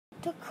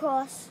to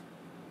cross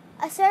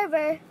a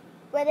server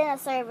within a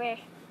server.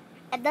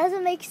 It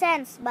doesn't make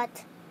sense,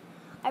 but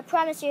I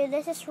promise you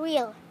this is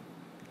real.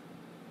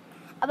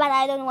 But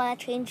I don't want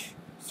to change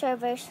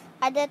servers.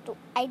 I did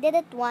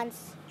it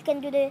once. You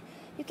can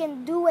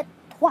do it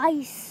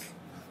twice.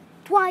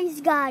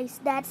 Twice, guys.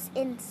 That's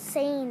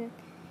insane.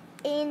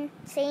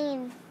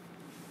 Insane.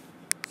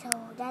 So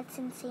that's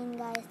insane,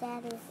 guys.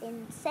 That is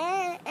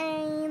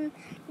insane.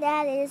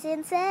 That is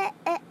insane.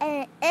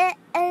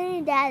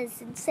 That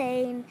is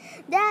insane.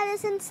 That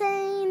is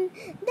insane.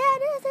 That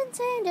is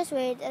insane. Just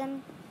wait.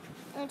 I'm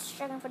just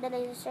checking for the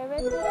latest server.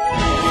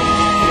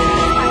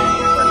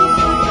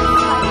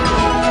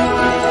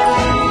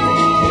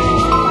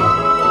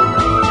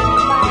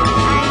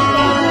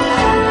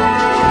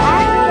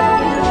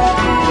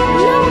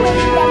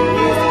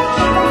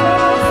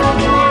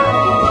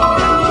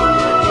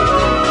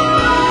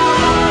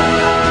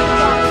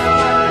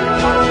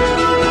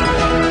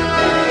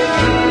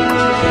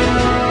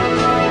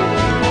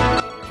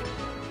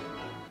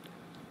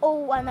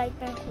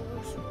 Nightmare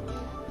clothes.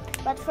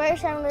 But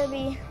first I'm gonna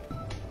be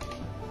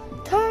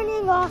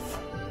turning off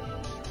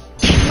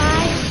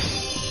my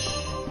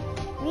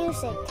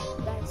music,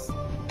 guys.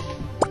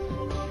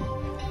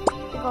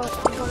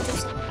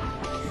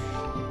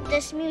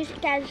 This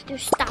music has to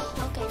stop.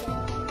 Okay,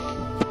 then.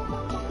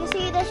 You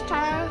see this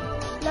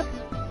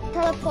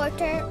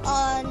teleporter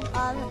on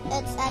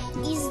it's at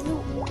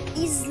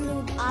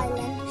Islud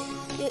Island.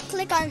 You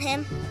click on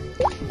him,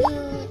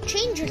 you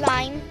change your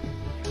line.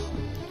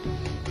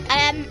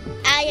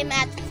 I am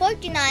at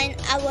 49.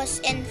 I was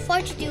in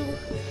 42.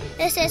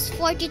 This is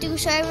 42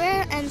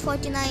 server and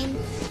 49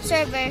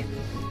 server.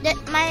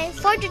 My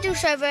 42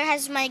 server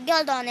has my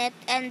guild on it,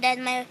 and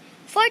then my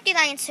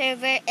 49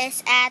 server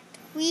is at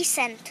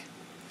recent.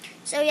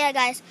 So yeah,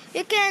 guys,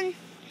 you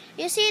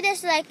see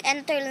this like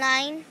enter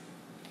line.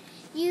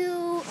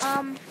 You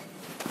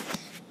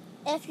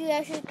if you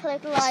actually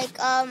click like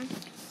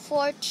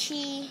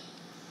 40.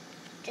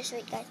 Just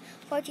wait, guys.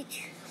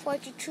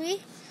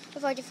 43.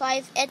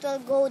 45, it will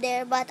go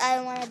there, but I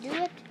don't want to do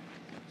it.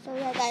 So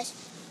yeah, guys,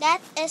 that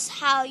is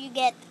how you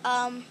get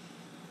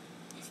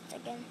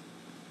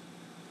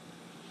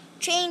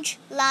change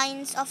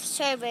lines of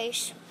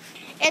servers.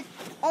 It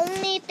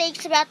only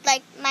takes about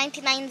like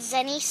 99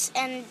 zennies,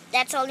 and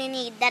that's all you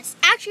need. That's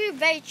actually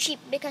very cheap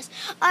because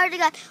I already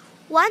got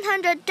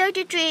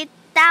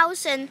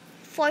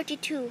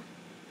 133,042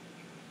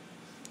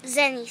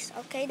 zennies.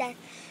 Okay, then.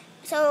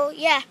 So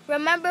yeah,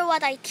 remember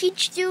what I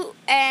teach you,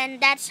 and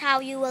that's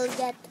how you will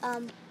get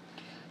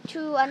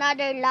to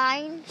another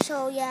line.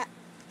 So yeah,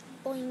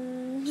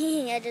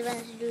 boing. I just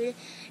wanted to do it.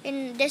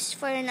 And this is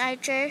for an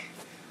archer.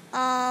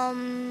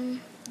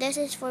 This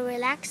is for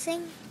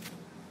relaxing.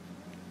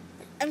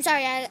 I'm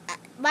sorry.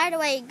 By the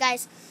way,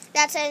 guys,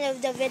 that's the end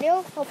of the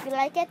video. Hope you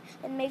like it,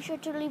 and make sure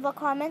to leave a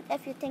comment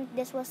if you think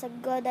this was a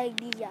good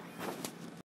idea.